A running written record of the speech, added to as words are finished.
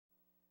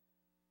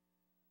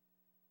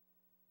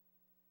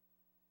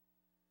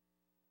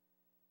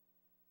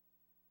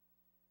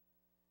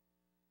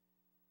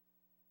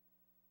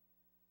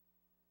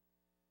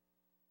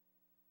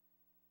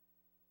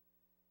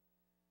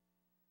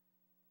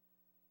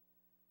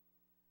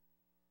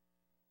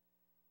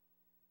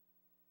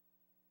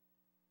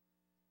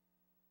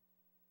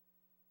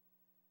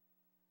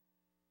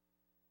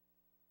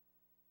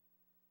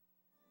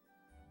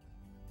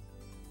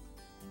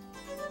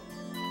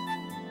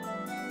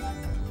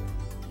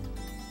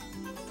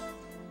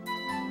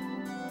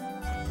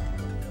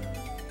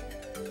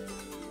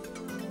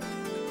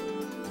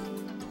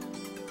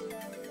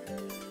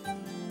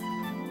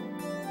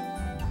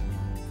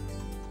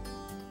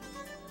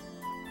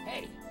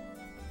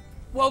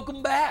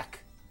welcome back.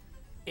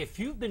 If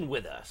you've been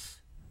with us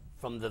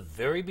from the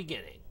very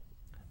beginning,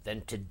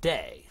 then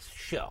today's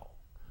show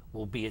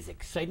will be as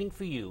exciting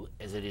for you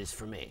as it is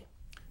for me,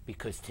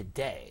 because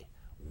today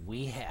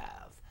we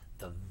have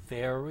the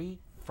very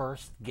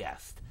first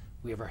guest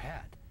we ever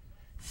had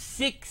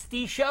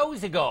 60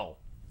 shows ago.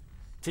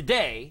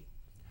 Today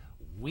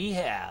we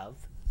have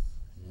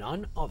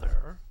none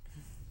other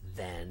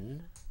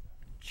than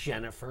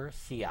Jennifer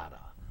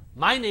Ciotta.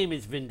 My name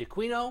is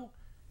Dacquino.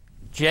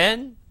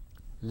 Jen,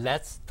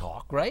 let's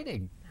talk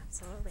writing.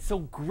 Absolutely. So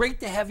great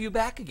to have you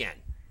back again.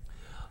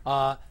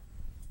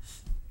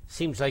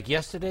 Seems like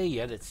yesterday,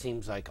 yet it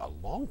seems like a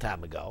long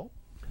time ago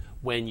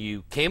when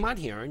you came on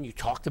here and you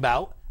talked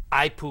about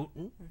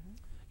Putin.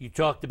 You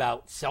talked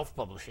about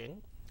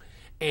self-publishing,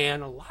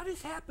 and a lot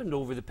has happened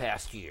over the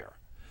past year.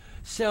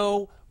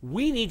 So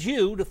we need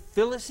you to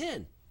fill us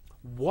in.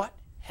 What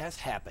has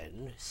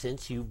happened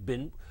since you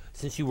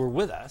were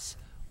with us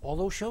all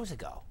those shows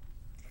ago?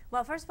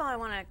 Well, first of all, I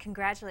want to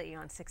congratulate you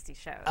on 60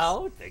 shows.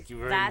 Oh, thank you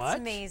very much. That's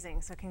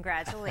amazing. So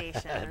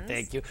congratulations.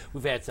 Thank you.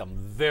 We've had some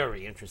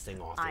very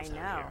interesting authors I know.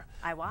 on here.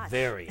 I watched.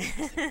 Very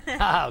interesting.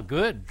 Oh,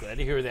 good. Glad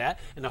to hear that.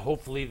 And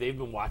hopefully they've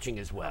been watching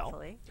as well.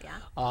 Hopefully,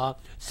 yeah.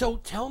 So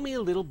tell me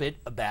a little bit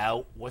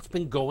about what's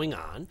been going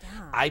on.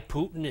 Yeah.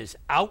 Putin is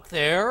out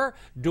there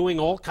doing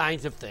all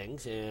kinds of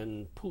things,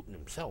 and Putin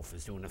himself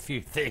is doing a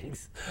few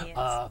things He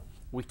is.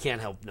 we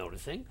can't help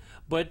noticing.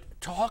 But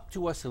talk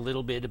to us a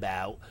little bit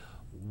about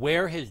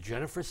where has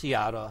Jennifer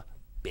Ciotta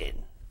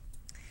been?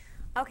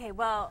 Okay,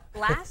 well,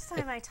 last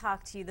time I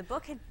talked to you, the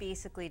book had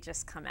basically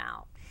just come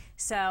out.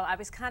 So I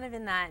was kind of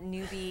in that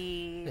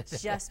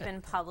newbie, just been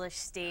published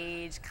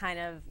stage, kind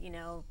of, you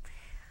know,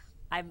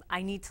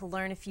 I need to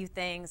learn a few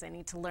things. I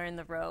need to learn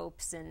the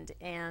ropes,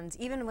 and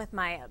even with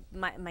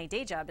my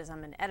day job is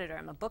I'm an editor.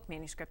 I'm a book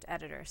manuscript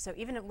editor. So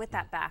even with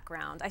that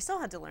background, I still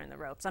had to learn the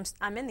ropes.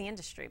 I'm in the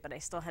industry, but I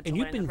still had to learn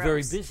the ropes. And you've been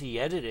very busy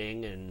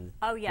editing and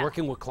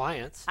working with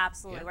clients.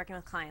 Absolutely, working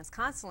with clients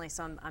constantly.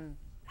 So I'm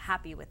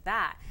happy with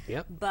that.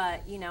 Yep.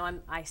 But you know,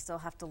 I still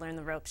have to learn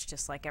the ropes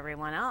just like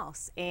everyone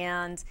else.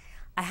 And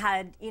I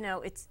had, you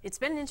know, it's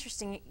been an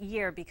interesting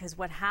year, because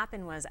what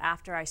happened was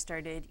after I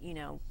started, you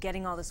know,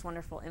 getting all this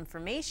wonderful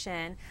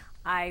information,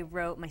 I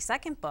wrote my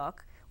second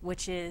book,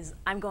 which is,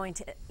 I'm going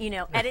to, you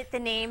know, edit the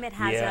name. It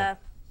has a,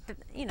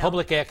 you know,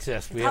 public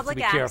access. We have to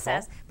be careful.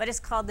 But it's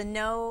called the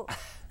No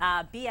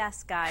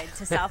BS Guide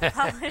to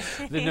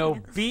Self-Publishing. The No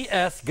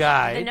BS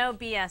Guide. The No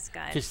BS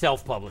Guide to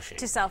Self-Publishing.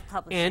 To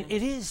Self-Publishing. And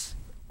it is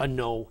a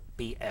No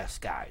BS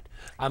Guide.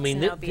 I mean,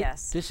 no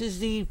BS. This is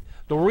the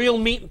real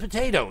meat and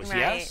potatoes, right.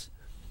 Yes?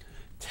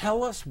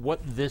 Tell us what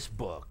this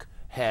book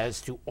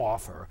has to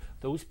offer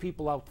those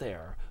people out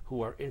there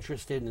who are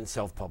interested in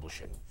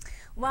self-publishing.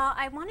 Well,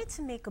 I wanted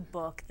to make a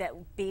book that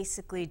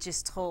basically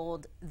just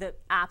told the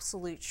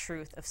absolute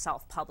truth of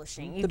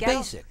self-publishing. The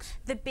basics.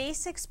 The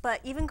basics, but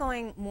even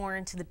going more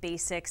into the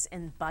basics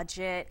and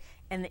budget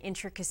and the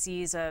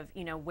intricacies of,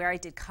 you know, where I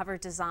did cover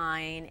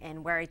design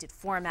and where I did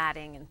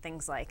formatting and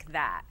things like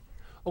that.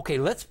 Okay,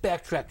 let's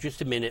backtrack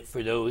just a minute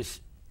for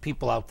those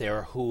people out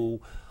there who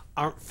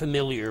aren't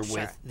familiar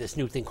with this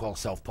new thing called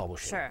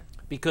self-publishing. Sure.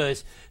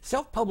 Because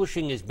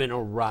self-publishing has been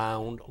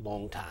around a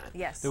long time.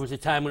 Yes. There was a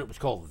time when it was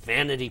called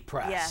vanity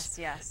press. Yes,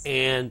 yes.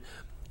 And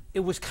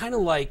it was kind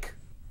of like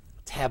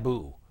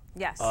taboo.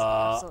 Yes,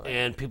 absolutely.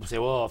 And people say,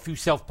 well, if you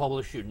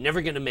self-publish, you're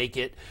never going to make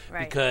it.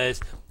 Right. Because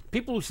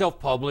people who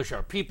self-publish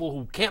are people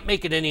who can't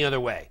make it any other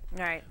way.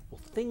 Right.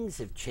 Well, things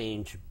have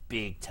changed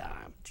big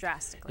time.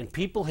 Drastically. And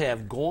people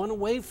have gone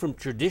away from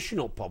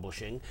traditional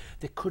publishing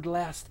that could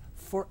last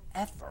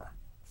forever.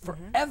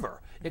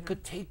 Forever. It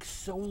could take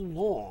so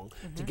long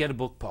to get a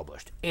book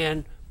published,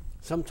 and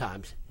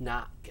sometimes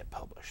not get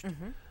published.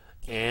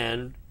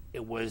 And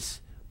it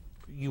was,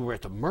 you were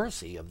at the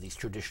mercy of these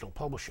traditional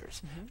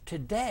publishers.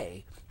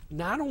 Today,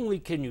 not only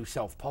can you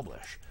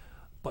self-publish,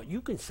 but you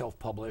can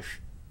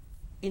self-publish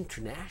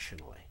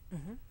internationally.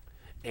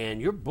 And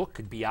your book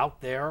could be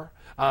out there.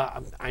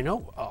 I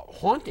know,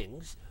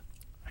 Hauntings,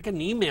 I got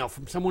an email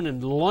from someone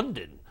in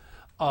London,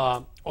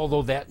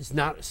 although that is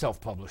not a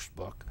self-published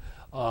book.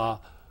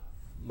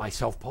 My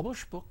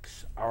self-published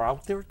books are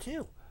out there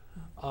too.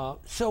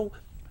 So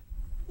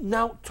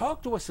now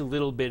talk to us a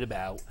little bit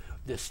about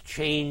this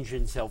change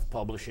in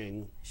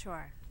self-publishing.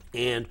 Sure.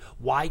 And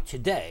why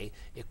today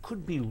it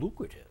could be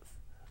lucrative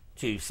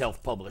to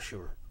self-publish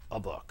a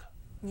book.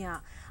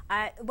 Yeah.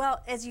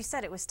 Well, as you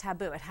said, it was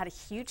taboo. It had a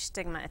huge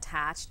stigma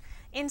attached.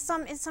 In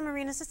some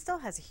arenas, it still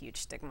has a huge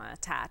stigma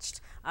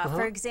attached.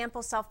 For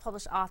example,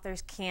 self-published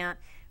authors can't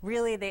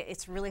really,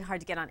 it's really hard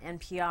to get on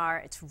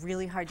NPR. It's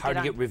really hard to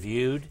get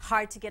reviewed.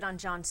 Hard to get on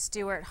Jon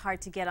Stewart. Hard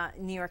to get on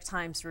New York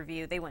Times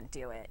review. They wouldn't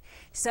do it.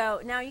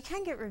 So now you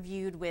can get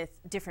reviewed with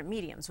different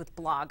mediums, with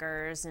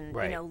bloggers and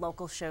you know,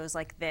 local shows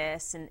like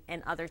this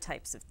and other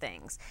types of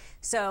things.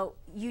 So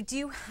you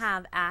do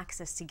have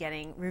access to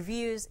getting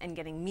reviews and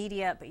getting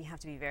media, but you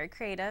have to be very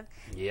creative,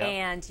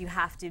 and you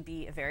have to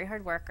be a very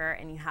hard worker,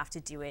 and you have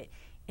to do it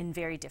in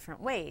very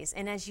different ways.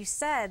 And as you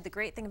said, the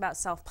great thing about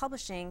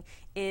self-publishing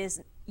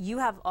is you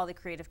have all the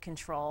creative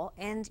control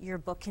and your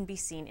book can be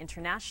seen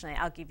internationally.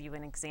 I'll give you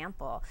an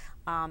example.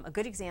 A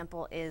good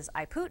example is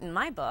I Putin,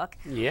 my book.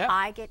 Yeah.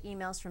 I get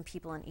emails from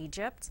people in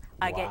Egypt.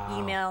 I get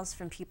emails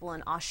from people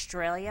in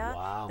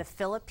Australia, the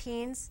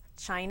Philippines,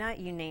 China,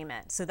 you name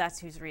it. So that's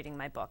who's reading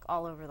my book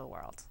all over the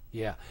world.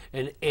 Yeah.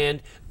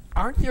 And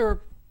aren't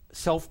there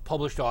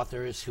self-published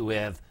authors who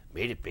have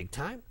made it big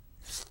time?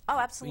 Oh,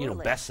 absolutely. You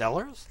know,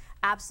 bestsellers?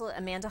 Absolutely.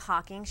 Amanda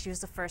Hawking, she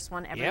was the first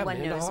one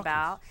everyone knows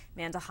about.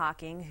 Amanda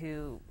Hawking,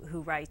 who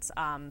writes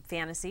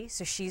fantasy,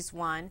 so she's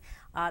one.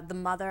 The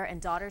mother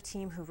and daughter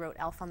team who wrote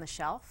Elf on the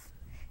Shelf,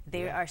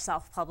 they are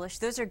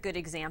self-published. Those are good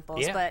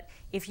examples, but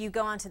if you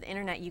go onto the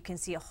internet, you can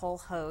see a whole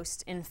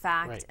host. In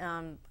fact,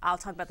 I'll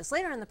talk about this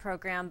later in the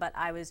program, but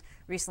I was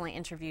recently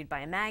interviewed by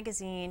a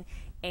magazine,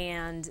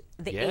 and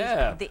the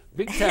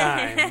big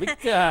time, big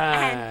time.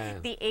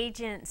 And the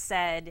agent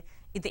said,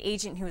 the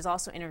agent who was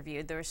also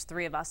interviewed, there was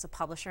 3 of us, a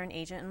publisher, an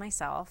agent, and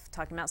myself,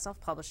 talking about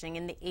self-publishing,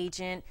 and the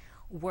agent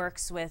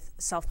works with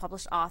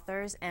self-published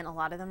authors, and a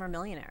lot of them are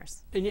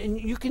millionaires. And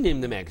you can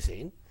name the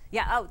magazine.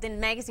 Yeah, oh, the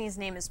magazine's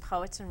name is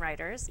Poets and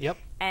Writers. Yep.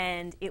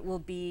 And it will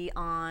be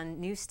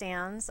on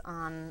newsstands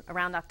on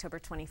around October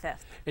 25th.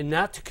 And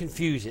not to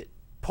confuse it,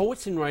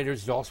 Poets and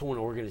Writers is also an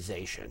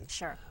organization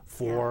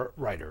for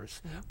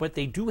writers, but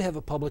they do have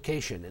a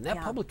publication, and that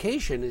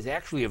publication is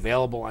actually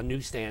available on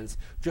newsstands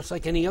just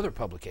like any other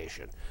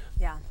publication.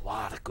 Yeah. A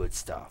lot of good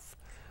stuff.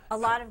 A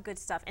lot of good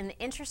stuff. And the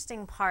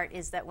interesting part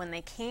is that when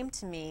they came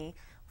to me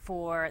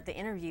for the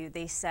interview,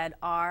 they said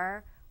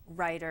our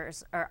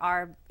writers, or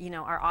our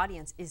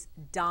audience is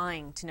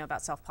dying to know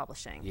about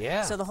self-publishing.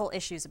 Yeah. So the whole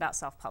issue is about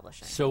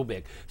self-publishing. So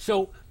big.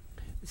 So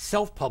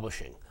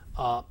self-publishing.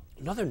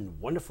 Another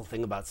wonderful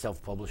thing about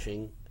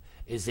self-publishing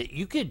is that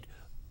you could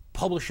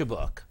publish a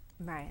book,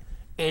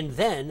 and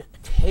then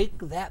take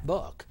that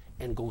book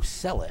and go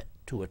sell it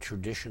to a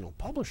traditional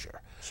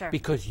publisher,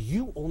 because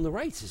you own the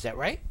rights. Is that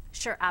right?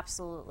 Sure,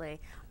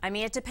 absolutely. I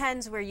mean, it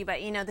depends where you buy.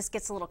 You know, this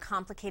gets a little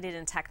complicated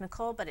and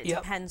technical, but it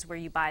depends where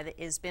you buy the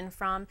ISBN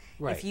from.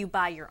 If you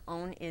buy your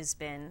own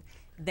ISBN,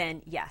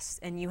 then yes,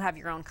 and you have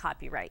your own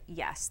copyright,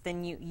 yes,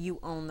 then you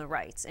own the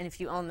rights. And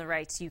if you own the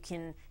rights, you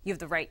have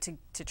the right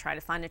to try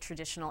to find a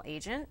traditional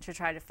agent, to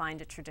try to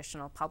find a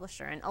traditional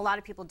publisher. And a lot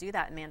of people do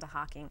that. Amanda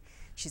Hawking,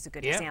 she's a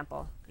good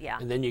example. Yeah.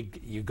 And then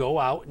you go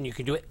out and you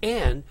can do it.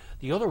 And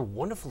the other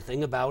wonderful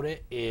thing about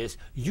it is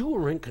you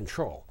are in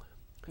control.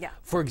 Yeah.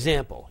 For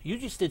example, you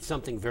just did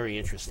something very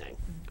interesting.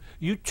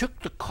 You took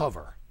the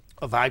cover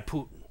of I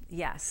Putin.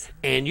 Yes.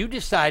 And you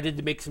decided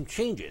to make some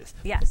changes.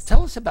 Yes.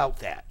 Tell us about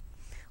that.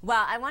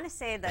 Well, I want to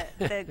say that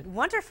the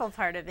wonderful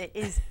part of it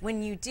is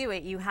when you do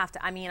it, you have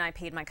to, I mean, I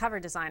paid my cover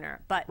designer,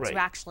 but to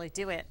actually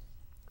do it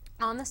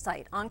on the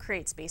site, on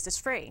CreateSpace, is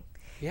free.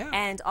 Yeah.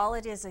 And all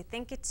it is, I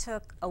think it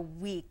took a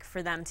week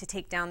for them to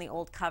take down the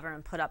old cover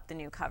and put up the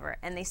new cover.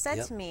 And they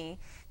said to me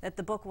that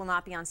the book will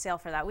not be on sale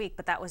for that week,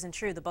 but that wasn't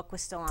true. The book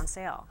was still on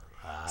sale.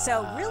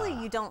 So really,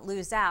 you don't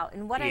lose out.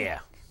 And what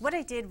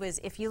I did was,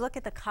 if you look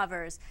at the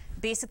covers,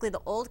 basically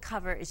the old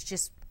cover is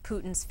just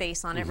Putin's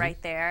face on it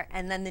right there,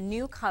 and then the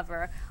new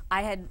cover,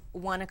 I had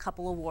won a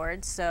couple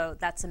awards, so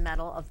that's a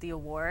medal of the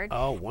award.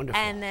 Oh,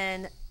 wonderful. And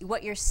then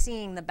what you're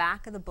seeing, the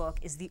back of the book,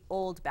 is the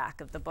old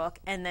back of the book,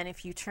 and then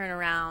if you turn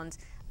around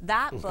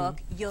that book,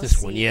 you'll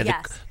see, one,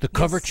 the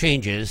cover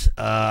changes.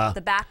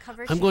 The back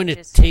cover changes. I'm going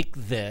to take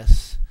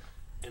this,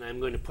 and I'm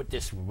going to put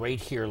this right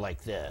here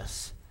like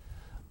this.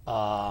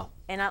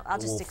 And I'll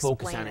just explain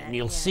focus on it, and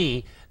you'll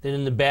see that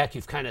in the back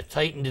you've kind of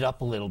tightened it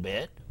up a little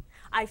bit.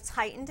 I've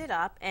tightened it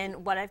up,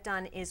 and what I've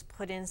done is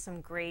put in some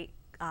great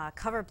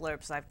cover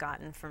blurbs I've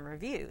gotten from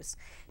reviews.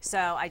 So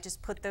I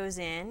just put those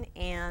in,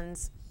 and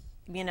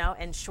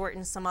and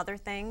shortened some other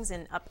things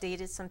and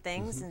updated some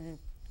things, and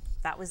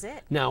that was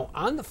it. Now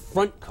on the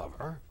front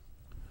cover,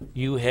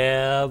 you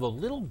have a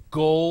little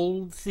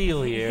gold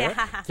seal here.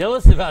 Tell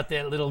us about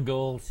that little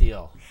gold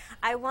seal.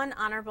 I won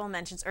honorable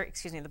mentions, or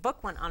excuse me, the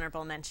book won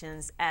honorable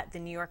mentions at the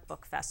New York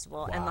Book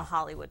Festival and the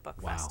Hollywood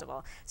Book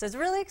Festival. So I was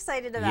really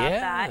excited about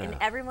that, and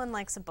everyone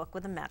likes a book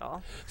with a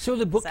medal. So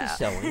the book is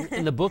selling,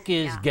 and the book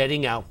is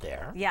getting out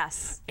there.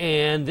 Yes.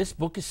 And this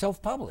book is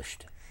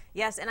self-published.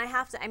 Yes, and I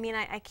have to, I mean,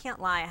 I can't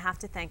lie, I have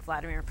to thank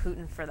Vladimir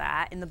Putin for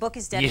that. And the book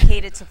is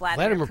dedicated to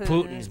Vladimir Putin.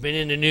 Putin's been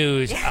in the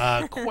news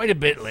quite a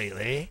bit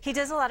lately. He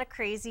does a lot of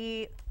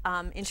crazy,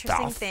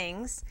 interesting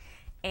things.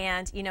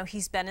 And,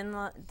 he's been in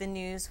the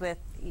news with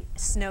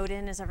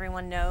Snowden, as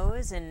everyone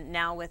knows, and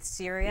now with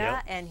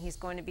Syria. And he's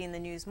going to be in the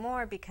news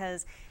more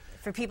because,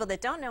 for people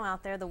that don't know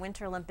out there, the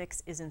Winter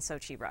Olympics is in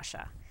Sochi,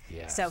 Russia.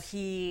 Yes. So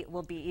he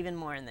will be even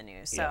more in the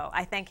news. So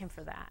I thank him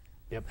for that.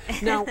 Yep.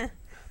 Now,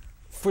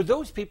 for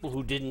those people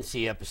who didn't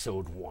see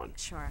episode 1,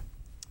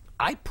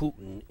 I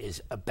Putin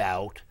is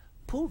about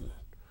Putin.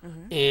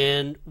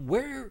 And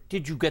where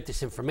did you get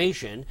this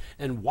information,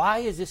 and why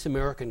is this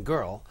American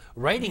girl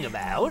writing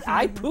about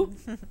I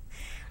Putin?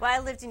 Well, I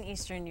lived in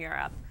Eastern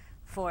Europe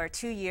for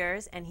 2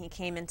 years, and he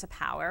came into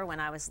power when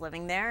I was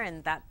living there,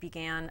 and that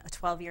began a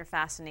 12-year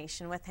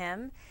fascination with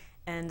him.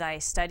 And I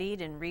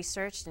studied and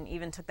researched and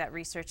even took that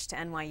research to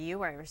NYU,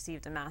 where I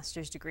received a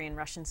master's degree in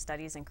Russian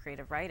studies and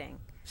creative writing.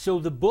 So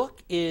the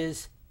book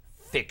is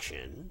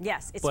fiction.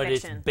 Yes, it's but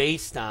fiction. It's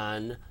based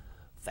on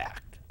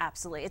fact.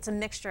 Absolutely. It's a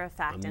mixture of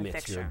fact and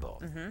fiction. A mixture of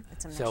both.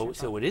 It's a mixture of both.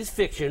 So it is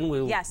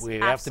fiction. Yes, we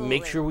have to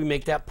make sure we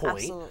make that point.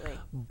 Absolutely.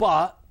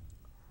 But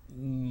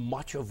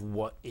much of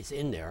what is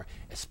in there,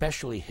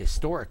 especially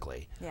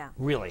historically,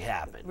 really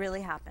happened.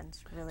 Really happened.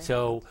 Really.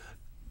 So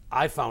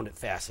I found it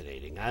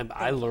fascinating.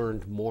 I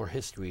learned more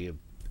history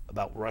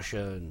about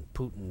Russia and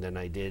Putin than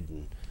I did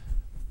in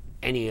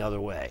any other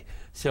way.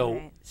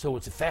 So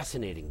it's a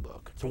fascinating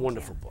book. It's a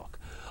wonderful book.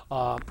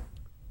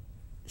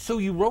 So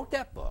you wrote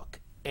that book,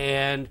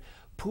 and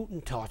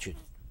Putin taught you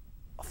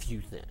a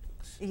few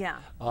things. Yeah.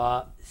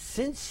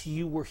 Since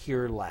you were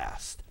here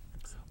last,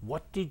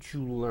 what did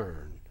you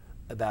learn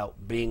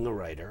about being a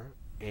writer,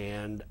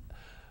 and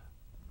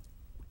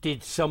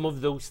did some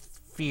of those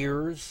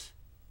fears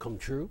come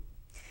true?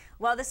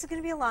 Well, this is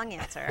going to be a long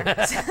answer.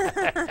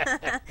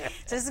 So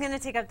this is going to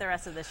take up the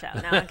rest of the show.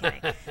 No, I'm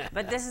kidding.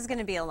 But this is going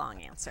to be a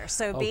long answer.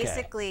 So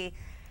basically,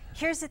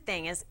 here's the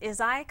thing: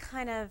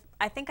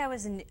 I think I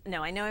was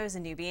I know I was a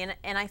newbie,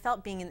 and I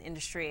felt being in the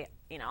industry.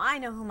 You know, I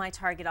know who my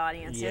target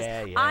audience is.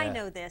 Yeah. I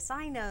know this,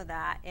 I know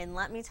that, and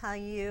let me tell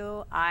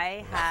you,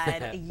 I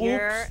had a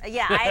year. I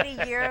had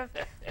a year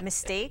of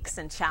mistakes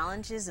and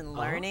challenges and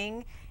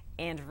learning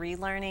and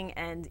relearning.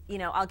 And you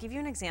know, I'll give you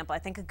an example. I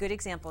think a good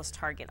example is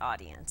target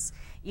audience.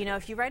 You know,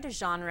 if you write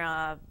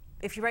genre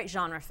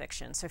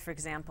fiction, so for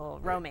example,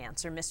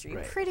 romance or mystery, you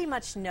pretty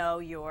much know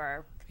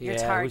your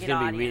target I was gonna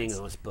audience. be reading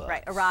those books.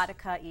 Right,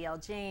 erotica, E.L.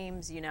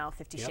 James, you know,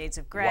 50 Shades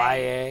of Grey.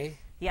 YA.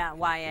 Yeah,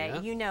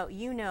 YA. Yeah.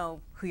 You know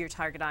who your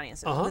target audience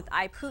is. With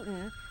I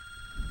Putin.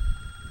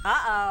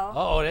 Uh-oh.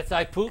 Oh, that's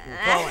I Putin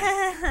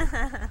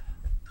calling.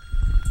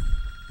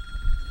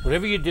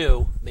 Whatever you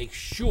do, make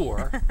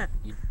sure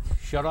you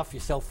shut off your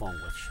cell phone,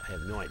 which I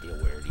have no idea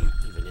where it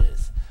even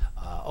is.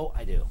 Oh,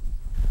 I do.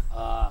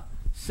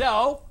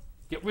 So,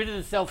 get rid of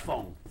the cell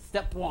phone.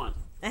 Step one.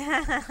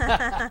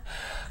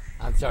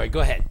 I'm sorry,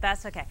 go ahead.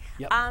 That's okay.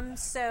 Yep.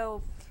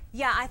 So,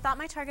 yeah, I thought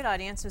my target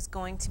audience was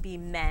going to be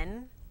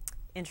men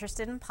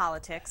interested in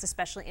politics,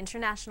 especially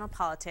international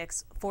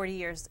politics, 40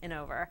 years and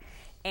over.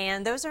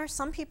 And those are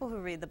some people who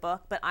read the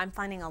book, but I'm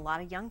finding a lot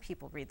of young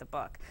people read the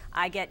book.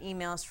 I get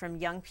emails from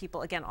young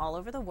people, again, all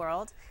over the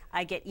world.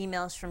 I get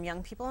emails from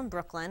young people in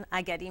Brooklyn.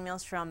 I get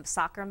emails from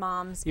soccer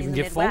moms in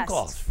the Midwest. Phone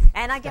calls.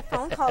 And I get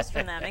phone calls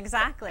from them,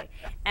 exactly.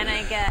 And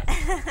I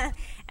get,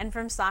 and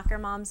from soccer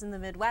moms in the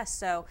Midwest.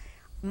 So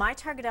my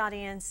target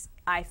audience,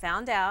 I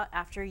found out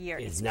after a year,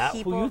 it's not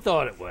people, who you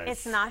thought it was.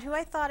 It's not who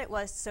I thought it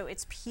was. So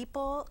it's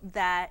people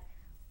that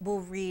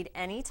will read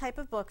any type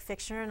of book,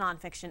 fiction or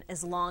nonfiction,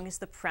 as long as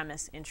the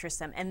premise interests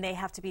them, and they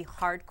have to be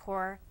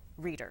hardcore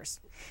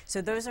readers.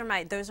 So those are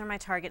my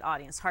target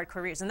audience,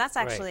 hardcore readers, and that's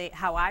actually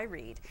how I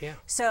read. Yeah.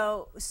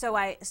 So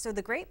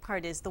the great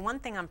part is, the one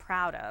thing I'm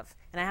proud of,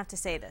 and I have to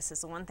say this, is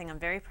the one thing I'm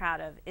very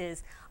proud of,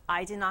 is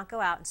I did not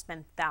go out and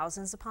spend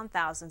thousands upon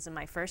thousands in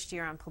my first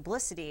year on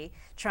publicity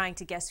trying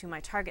to guess who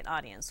my target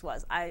audience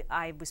was.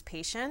 I was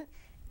patient.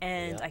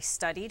 And I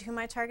studied who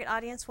my target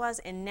audience was,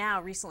 and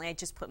now recently I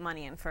just put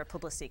money in for a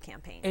publicity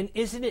campaign. And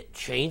isn't it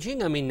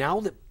changing? I mean,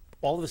 now that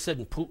all of a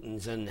sudden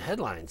Putin's in the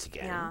headlines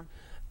again,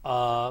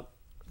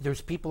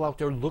 there's people out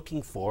there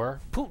looking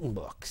for Putin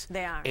books.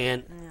 They are.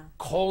 And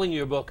calling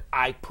your book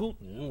I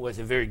Putin was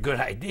a very good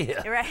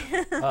idea.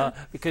 Right.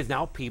 Because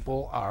now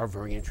people are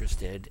very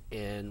interested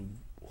in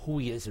who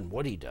he is and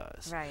what he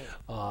does.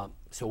 Right.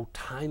 So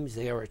times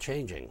they are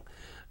changing.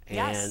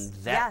 Yes. And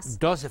that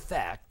does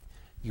affect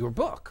your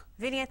book.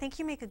 Vinny, I think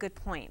you make a good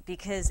point,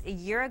 because a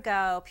year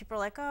ago, people were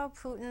like, oh,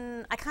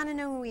 Putin, I kind of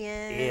know who he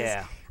is.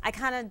 Yeah. I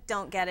kind of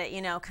don't get it,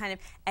 you know, kind of.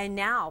 And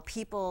now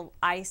people,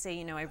 I say,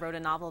 you know, I wrote a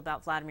novel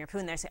about Vladimir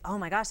Putin. They say, oh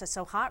my gosh, that's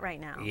so hot right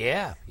now.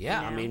 Yeah. You know?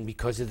 I mean,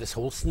 because of this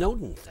whole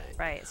Snowden thing.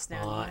 Right,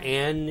 Snowden.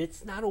 And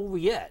it's not over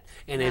yet.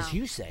 And as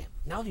you say,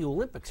 now the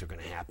Olympics are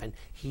going to happen.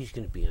 He's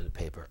going to be in the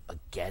paper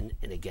again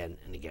and again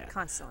and again.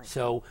 Constantly.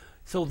 So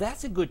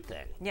that's a good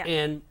thing. Yeah.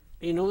 And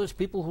you know, there's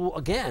people who,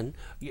 again,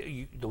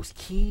 those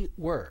key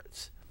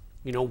words,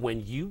 you know, when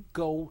you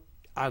go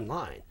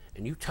online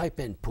and you type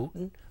in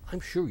Putin, I'm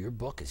sure your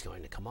book is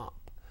going to come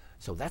up.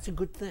 So that's a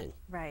good thing.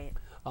 Right.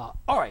 All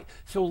right,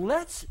 so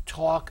let's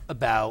talk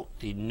about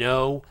the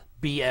no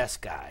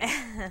BS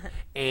guy.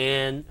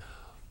 And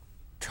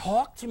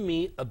talk to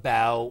me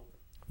about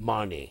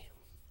money.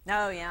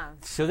 Oh, yeah.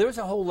 So there's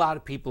a whole lot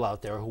of people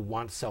out there who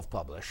want to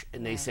self-publish,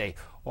 and they say,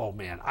 oh,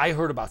 man, I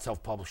heard about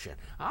self-publishing.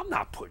 I'm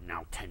not putting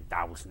out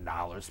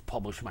 $10,000 to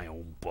publish my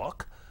own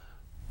book.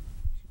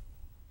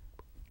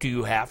 Do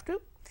you have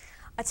to?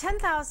 A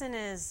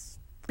 $10,000 is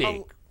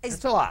big.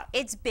 It's a lot.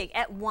 It's big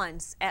at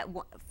once.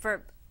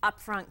 For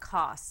upfront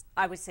costs,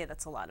 I would say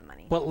that's a lot of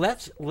money. But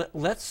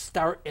let's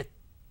start at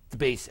the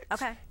basics.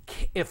 Okay.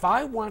 If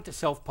I want to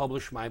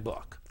self-publish my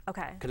book,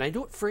 can I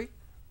do it free?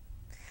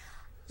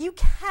 You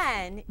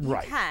can. You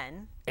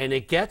can. And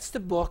it gets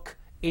the book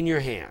in your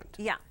hand.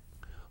 Yeah.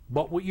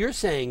 But what you're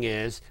saying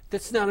is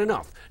that's not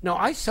enough. Now,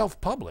 I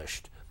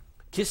self-published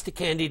Kiss the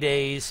Candy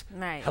Days,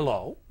 Right.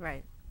 Hello.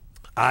 Right.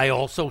 I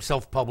also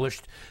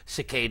self-published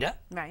Cicada.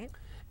 Right.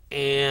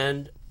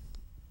 And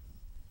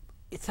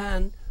it's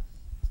on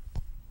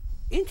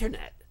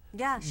internet.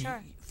 Yeah,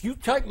 sure. If you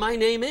type my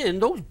name in,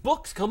 those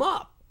books come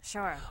up.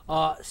 Sure.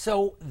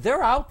 So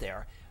they're out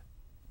there.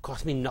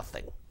 Cost me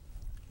nothing.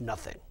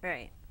 Nothing.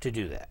 Right. To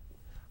do that.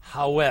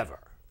 However,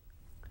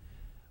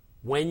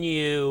 when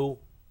you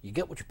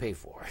get what you pay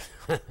for.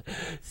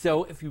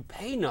 So if you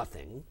pay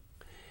nothing,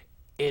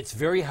 it's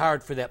very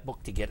hard for that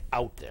book to get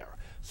out there.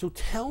 So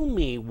tell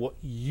me what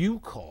you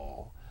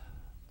call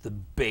the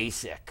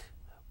basic,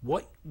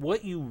 what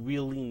you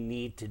really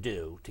need to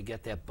do to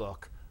get that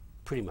book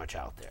pretty much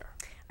out there.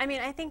 I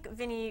mean, I think,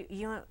 Vinny,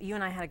 you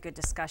and I had a good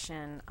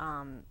discussion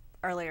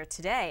earlier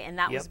today, and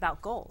that was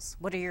about goals.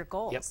 What are your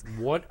goals? Yep.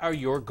 What are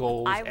your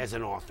goals as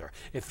an author?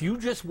 If you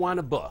just want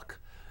a book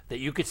that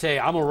you could say,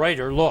 I'm a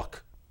writer,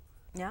 look,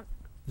 Yep.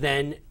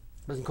 then it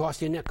doesn't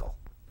cost you a nickel.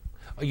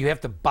 You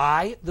have to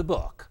buy the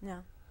book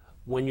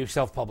when you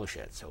self-publish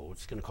it. So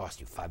it's going to cost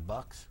you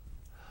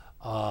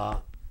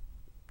 $5.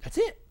 That's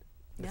it.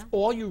 That's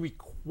all you're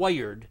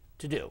required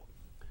to do.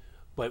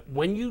 But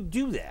when you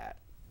do that,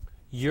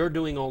 you're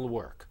doing all the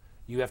work.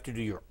 You have to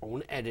do your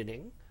own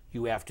editing.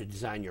 You have to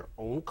design your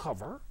own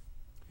cover,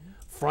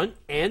 front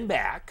and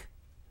back.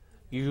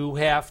 You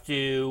have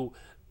to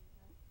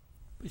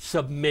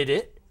submit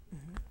it.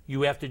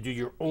 You have to do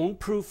your own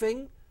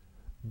proofing.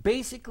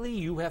 Basically,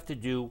 you have to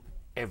do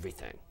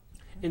everything.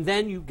 And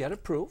then you get a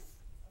proof.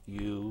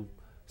 You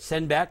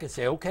send back and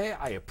say, okay,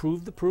 I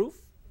approve the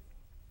proof.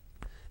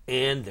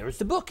 And there's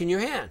the book in your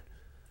hand.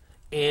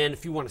 And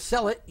if you want to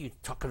sell it, you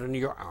tuck it under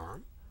your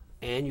arm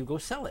and you go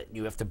sell it.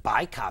 You have to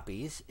buy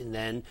copies and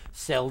then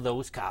sell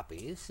those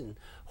copies and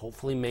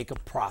hopefully make a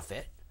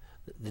profit.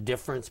 The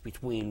difference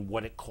between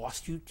what it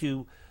costs you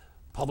to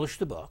publish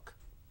the book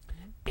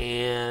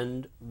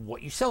and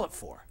what you sell it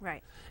for.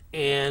 Right.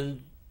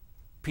 And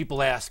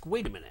people ask,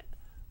 wait a minute,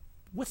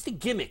 what's the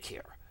gimmick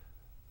here?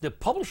 The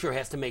publisher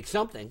has to make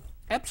something.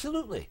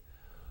 Absolutely.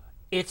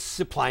 It's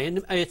supply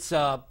and it's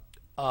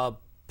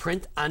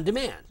print on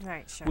demand.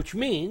 Right, sure. Which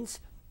means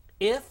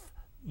if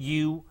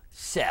you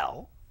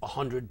sell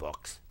 100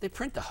 books, they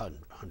print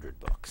 100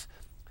 books.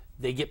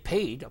 They get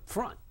paid up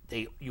front.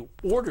 You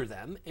order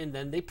them and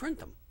then they print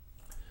them.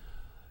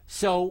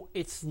 So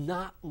it's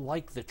not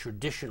like the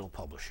traditional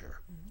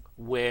publisher,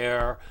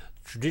 where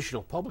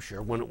traditional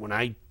publisher, when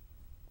I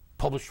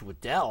published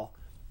with Dell,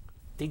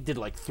 they did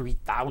like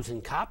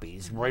 3,000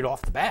 copies right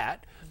off the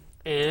bat,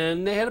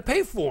 and they had to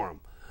pay for them.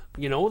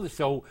 You know,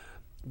 so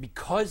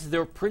because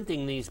they're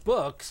printing these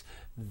books,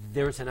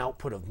 there's an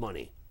output of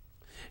money.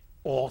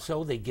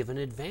 Also, they give an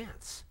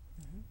advance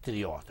to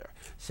the author.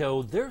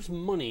 So there's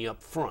money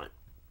up front.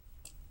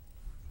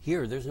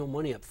 Here, there's no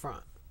money up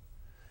front.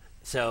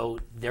 So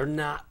they're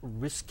not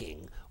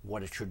risking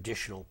what a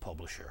traditional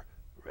publisher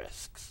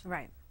risks.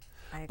 Right.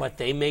 I agree. But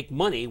they make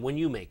money when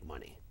you make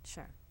money.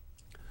 Sure.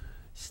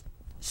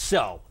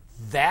 So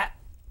that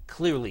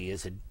clearly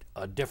is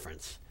a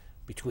difference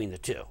between the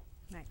two.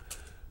 Right.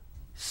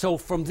 So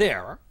from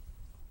there,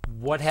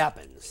 what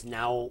happens?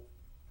 Now,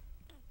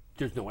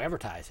 there's no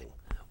advertising.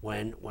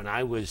 When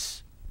I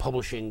was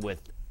publishing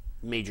with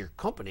major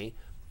company,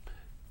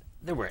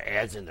 there were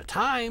ads in the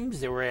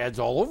Times, there were ads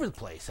all over the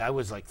place. I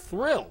was like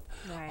thrilled.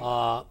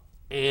 Right.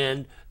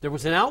 And there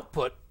was an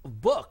output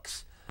of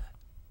books.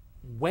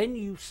 When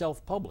you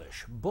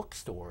self-publish,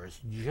 bookstores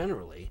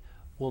generally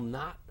will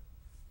not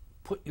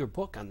put your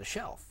book on the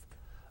shelf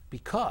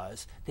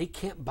because they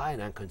can't buy it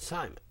on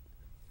consignment.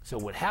 So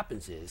what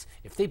happens is,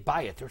 if they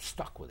buy it, they're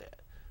stuck with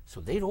it.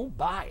 So they don't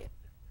buy it.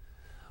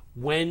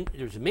 When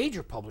there's a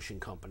major publishing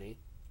company,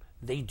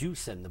 they do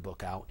send the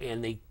book out,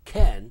 and they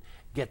can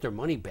get their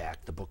money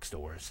back, the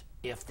bookstores,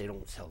 if they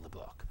don't sell the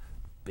book.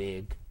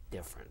 Big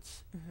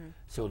difference.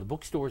 So the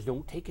bookstores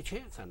don't take a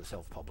chance on a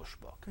self-published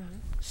book.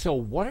 So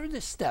what are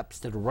the steps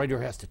that a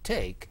writer has to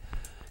take,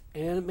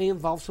 and it may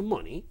involve some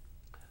money,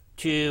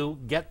 to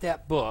get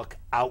that book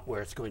out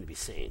where it's going to be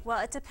seen? Well,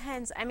 it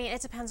depends. I mean,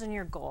 it depends on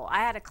your goal. I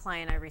had a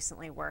client I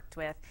recently worked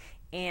with,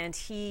 and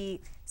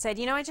he said,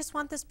 you know, I just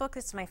want this book.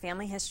 It's my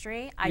family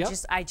history. I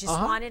just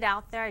want it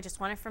out there. I just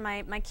want it for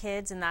my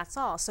kids, and that's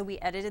all. So we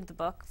edited the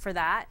book for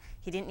that.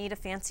 He didn't need a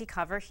fancy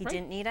cover. He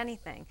didn't need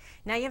anything.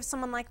 Now you have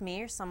someone like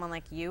me or someone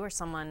like you or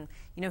someone,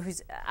 you know,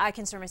 I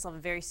consider myself a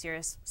very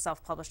serious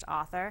self-published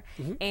author.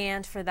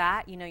 And for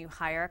that, you know, you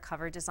hire a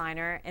cover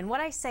designer. And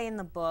what I say in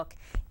the book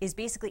is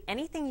basically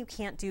anything you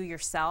can't do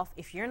yourself,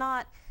 if you're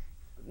not,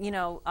 you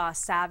know,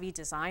 savvy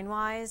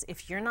design-wise,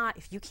 if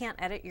you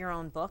can't edit your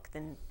own book,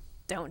 then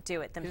don't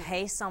do it. Then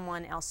pay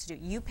someone else to do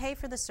it. You pay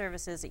for the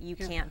services that you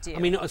can't do. I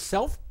mean, a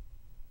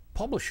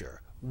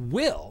self-publisher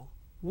will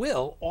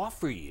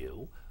offer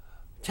you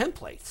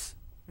templates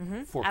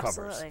for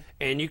covers.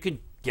 And you can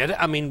get it.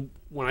 I mean,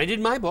 when I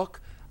did my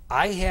book,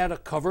 I had a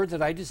cover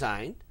that I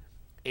designed,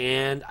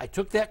 and I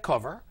took that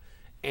cover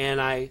and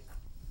I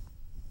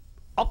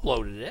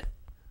uploaded it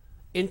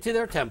into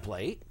their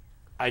template.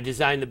 I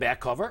designed the back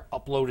cover,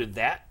 uploaded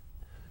that.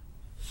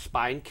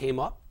 Spine came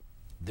up.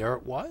 There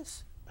it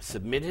was. I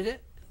submitted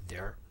it.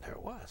 There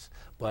it was.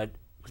 But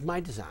it was my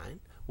design.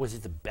 Was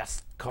it the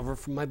best cover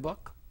for my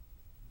book?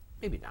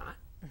 Maybe not.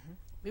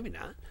 Maybe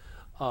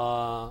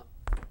not.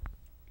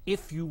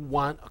 If you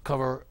want a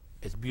cover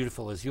as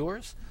beautiful as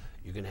yours,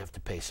 you're going to have to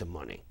pay some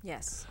money.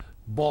 Yes.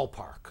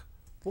 Ballpark.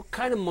 What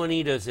kind of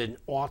money does an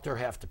author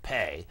have to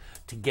pay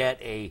to get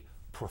a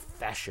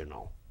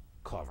professional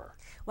cover?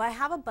 Well, I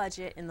have a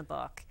budget in the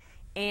book.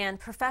 And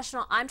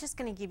professional, I'm just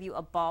going to give you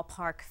a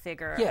ballpark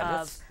figure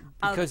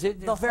because it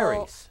varies.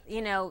 Whole,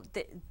 you know,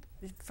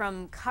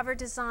 from cover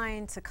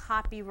design to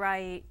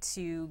copyright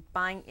to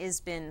buying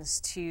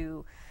ISBNs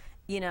to,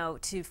 you know,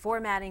 to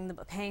formatting,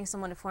 paying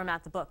someone to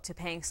format the book to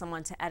paying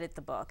someone to edit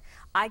the book.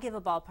 I give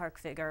a ballpark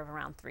figure of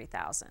around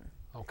 $3,000.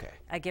 Okay.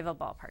 I give a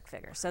ballpark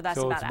figure, so that's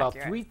so about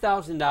accurate. So it's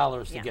about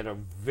 $3,000 to get a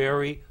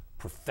very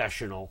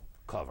professional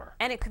cover.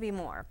 And it could be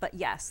more, but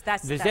yes,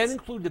 that's. Does that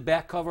include the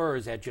back cover, or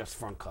is that just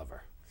front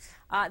cover?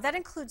 That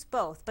includes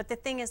both, but the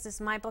thing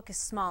is, my book is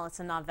small. It's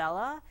a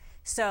novella,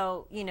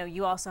 so you know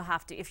you also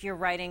have to. If you're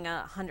writing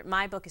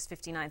my book is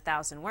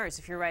 59,000 words.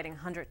 If you're writing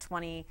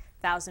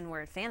 120,000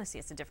 word fantasy,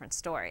 it's a different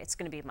story. It's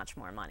going to be much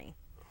more money.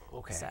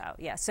 Okay. So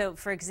yeah. So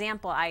for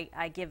example,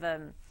 I give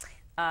a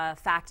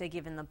fact I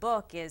give in the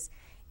book is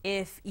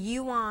if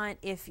you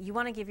want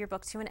to give your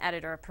book to an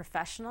editor, a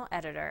professional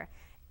editor,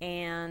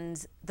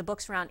 and the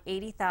book's around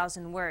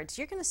 80,000 words,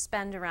 you're going to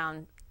spend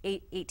around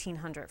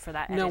 $1,800 for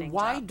that editing Now,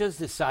 why job. does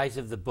the size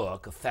of the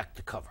book affect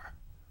the cover?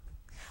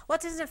 Well,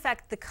 it doesn't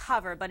affect the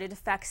cover, but it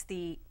affects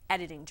the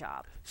editing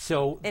job.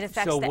 So it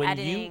affects the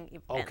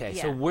editing. Okay,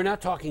 yeah. so we're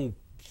not talking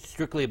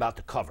strictly about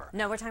the cover.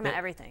 No, we're talking about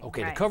everything.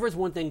 Okay, right. The cover is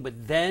one thing,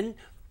 but then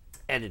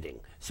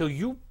editing. So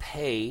you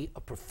pay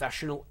a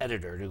professional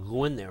editor to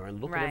go in there and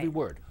look at every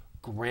word,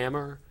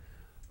 grammar,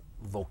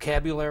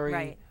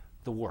 vocabulary,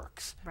 the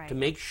works, to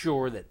make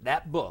sure that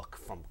that book,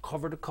 from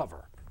cover to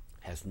cover,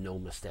 has no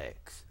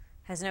mistakes.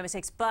 Has no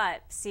mistakes,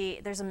 but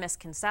see, there's a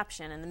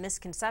misconception, and the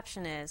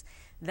misconception is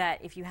that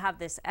if you have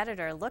this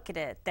editor look at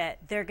it,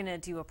 that they're going to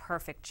do a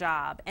perfect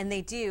job, and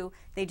they do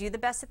the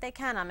best that they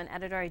can. I'm an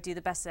editor, I do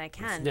the best that I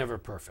can. It's never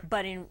perfect.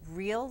 But in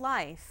real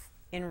life,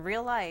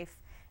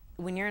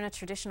 when you're in a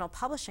traditional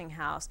publishing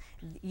house,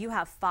 you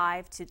have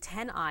 5 to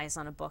 10 eyes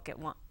on a book at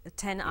one,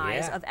 10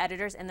 eyes of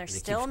editors, and there's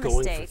still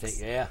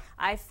mistakes.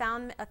 I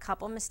found a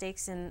couple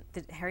mistakes in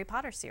the Harry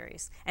Potter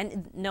series,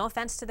 and no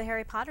offense to the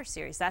Harry Potter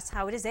series, that's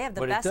how it is. They have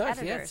the best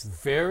editors. Yeah, it's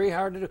very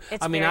hard to do.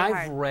 It's I mean, very I've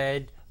hard.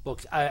 read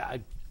books.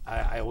 I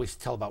always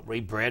tell about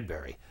Ray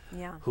Bradbury,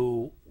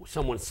 who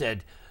someone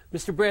said,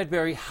 Mr.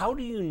 Bradbury, how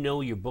do you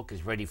know your book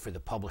is ready for the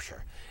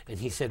publisher? And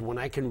he said, when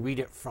I can read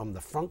it from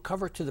the front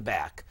cover to the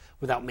back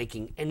without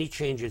making any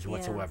changes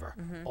whatsoever.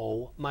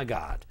 Oh my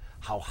God,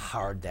 how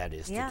hard that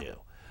is to do.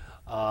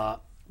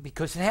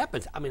 Because it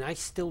happens. I mean, I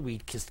still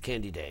read Kissed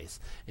Candy Days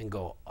and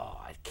go, oh,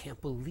 I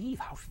can't believe,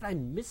 how did I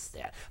miss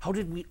that? How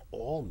did we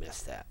all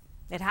miss that?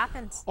 It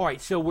happens. All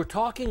right, so we're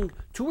talking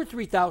 $2,000 or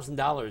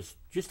 $3,000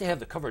 just to have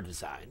the cover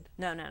designed.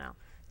 No.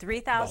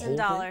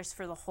 $3,000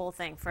 for the whole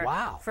thing. For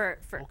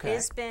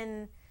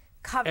ISBN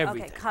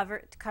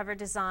cover, cover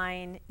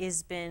design,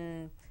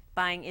 ISBN,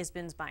 buying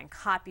ISBNs, buying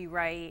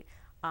copyright,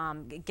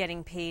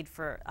 getting paid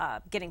for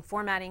getting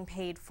formatting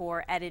paid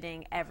for,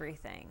 editing,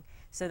 everything.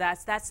 So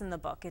that's in the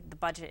book. The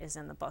budget is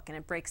in the book, and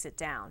it breaks it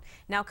down.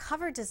 Now,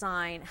 cover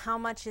design, how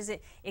much is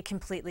it? It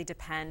completely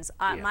depends.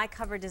 My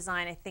cover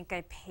design, I think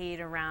I paid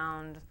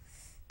around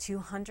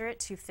 $200,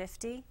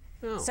 $250.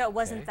 Oh, so it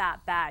wasn't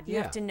that bad. You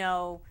have to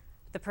know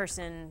the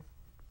person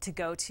to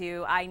go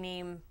to. I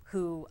name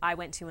who I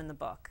went to in the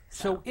book.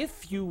 So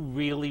if you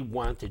really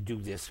want to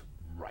do this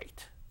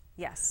right.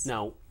 Yes.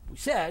 Now, we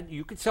said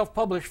you could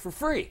self-publish for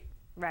free.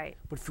 Right.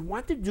 But if you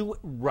want to do it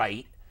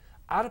right,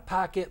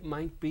 out-of-pocket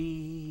might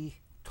be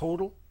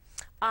total?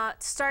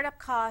 Startup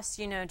costs,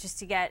 you know, just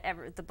to get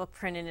the book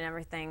printed and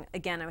everything,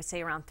 again, I would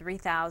say around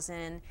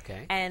 $3,000.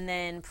 Okay. And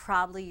then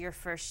probably your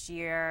first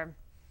year,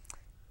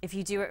 if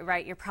you do it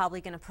right, you're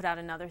probably going to put out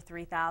another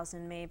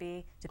 $3,000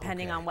 maybe,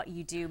 depending on what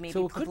you do, maybe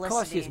publicity. So it could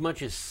cost you as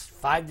much as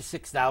 $5,000 to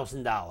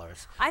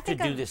 $6,000 to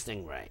do this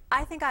thing right.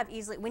 I think I've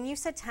easily, when you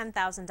said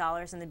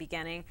 $10,000 in the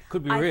beginning.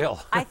 Could be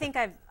real. I think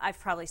I've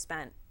probably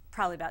spent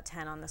about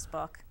 10 on this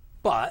book.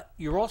 But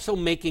you're also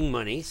making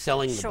money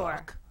selling the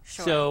book.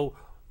 Sure. So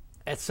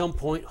at some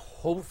point,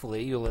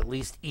 hopefully, you'll at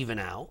least even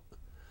out.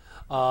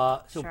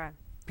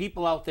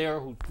 People out there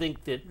who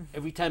think that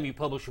every time you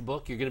publish a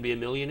book, you're going to be a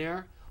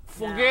millionaire,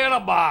 forget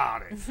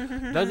about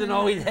it. Doesn't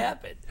always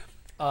happen.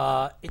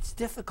 It's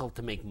difficult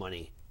to make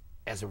money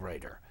as a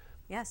writer.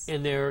 Yes.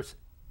 And there's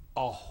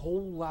a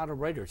whole lot of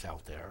writers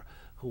out there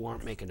who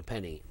aren't making a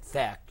penny. In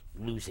fact,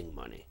 losing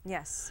money.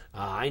 Yes.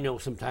 I know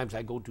sometimes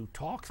I go do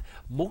talks.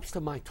 Most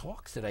of my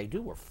talks that I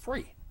do are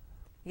free.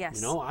 Yes.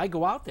 You know, I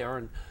go out there,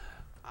 and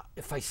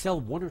if I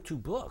sell 1 or 2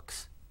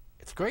 books,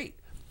 it's great.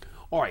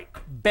 All right,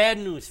 bad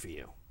news for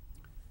you.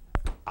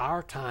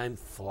 Our time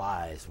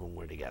flies when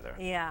we're together.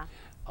 Yeah.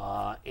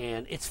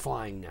 And it's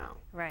flying now.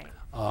 Right.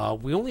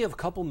 We only have a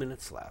couple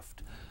minutes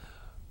left.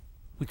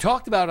 We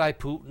talked about I,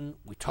 Putin.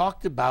 We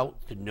talked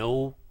about the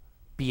No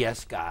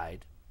BS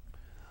Guide.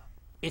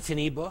 It's an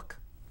ebook.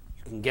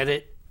 You can get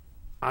it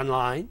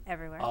online.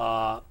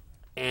 Everywhere.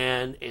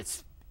 And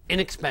it's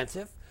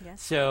inexpensive.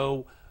 Yes.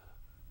 So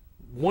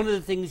one of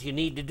the things you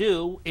need to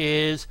do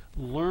is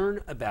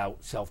learn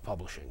about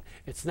self-publishing.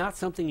 It's not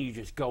something you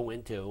just go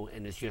into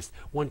and it's just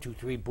 1, 2,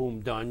 3, boom,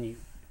 done.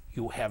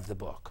 You have the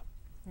book.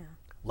 Yeah.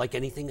 Like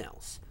anything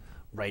else,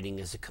 writing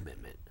is a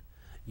commitment.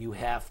 You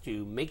have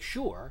to make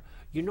sure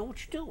you know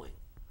what you're doing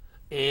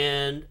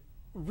and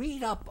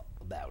read up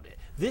about it.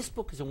 This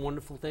book is a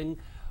wonderful thing.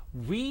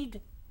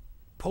 Read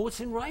poets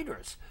and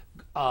writers.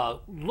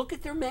 Look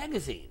at their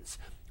magazines.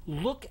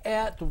 Look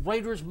at the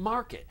writer's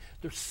market.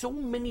 There's so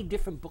many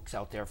different books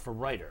out there for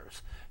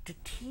writers to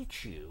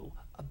teach you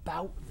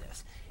about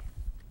this.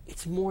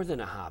 It's more than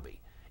a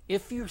hobby.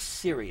 If you're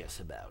serious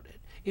about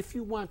it, if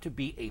you want to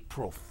be a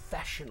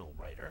professional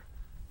writer,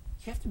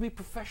 you have to be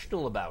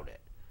professional about it.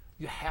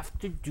 You have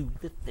to do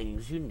the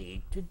things you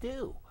need to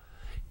do.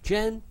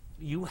 Jen,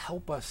 you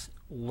help us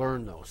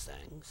learn those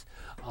things.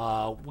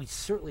 We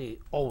certainly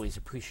always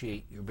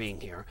appreciate your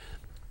being here.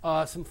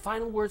 Some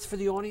final words for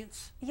the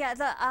audience? Yeah,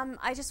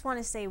 I just want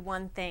to say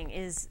one thing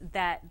is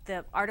that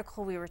the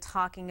article we were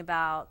talking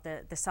about,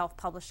 the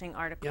self-publishing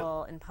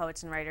article in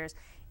Poets and Writers,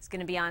 is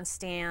going to be on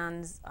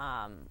stands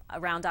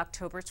around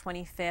October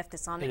 25th.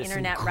 It's on the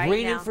internet right now.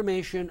 Great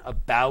information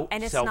about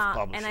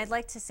self-publishing. And I'd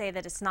like to say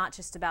that it's not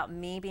just about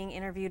me being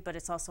interviewed, but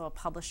it's also a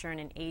publisher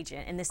and an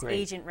agent. And this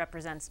agent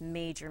represents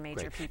major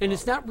people. And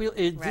it's not real.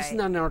 This is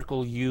not an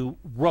article you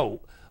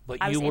wrote,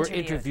 but you were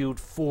interviewed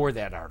for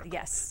that article.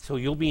 Yes. So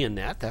you'll be in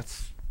that.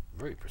 That's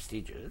very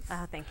prestigious.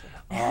 Oh, thank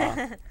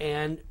you.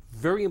 And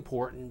very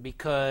important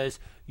because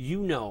you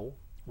know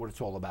what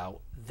it's all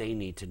about. They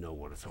need to know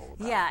what it's all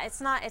about. Yeah,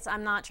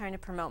 I'm not trying to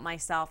promote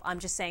myself. I'm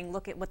just saying,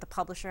 look at what the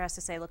publisher has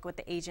to say, look what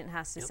the agent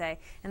has to say,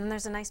 and then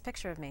there's a nice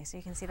picture of me, so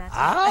you can see that too.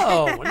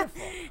 Oh,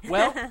 wonderful.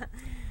 Well,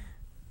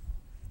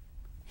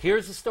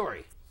 here's the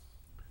story.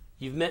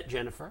 You've met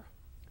Jennifer.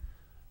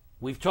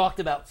 We've talked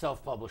about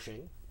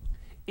self-publishing.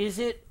 Is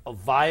it a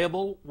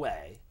viable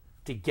way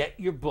to get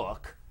your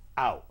book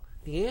out?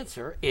 The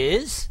answer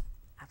is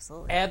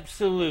absolutely.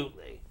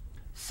 Absolutely.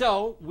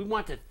 So we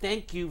want to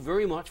thank you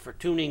very much for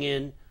tuning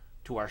in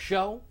to our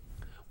show.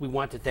 We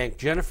want to thank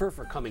Jennifer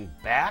for coming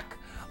back.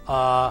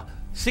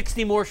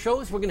 60 more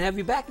shows, we're going to have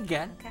you back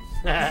again.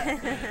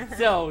 Okay.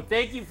 So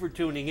thank you for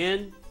tuning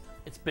in.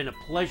 It's been a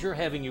pleasure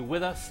having you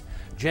with us.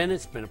 Jen,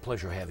 it's been a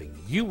pleasure having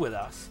you with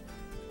us.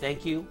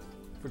 Thank you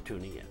for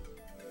tuning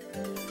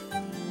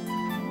in.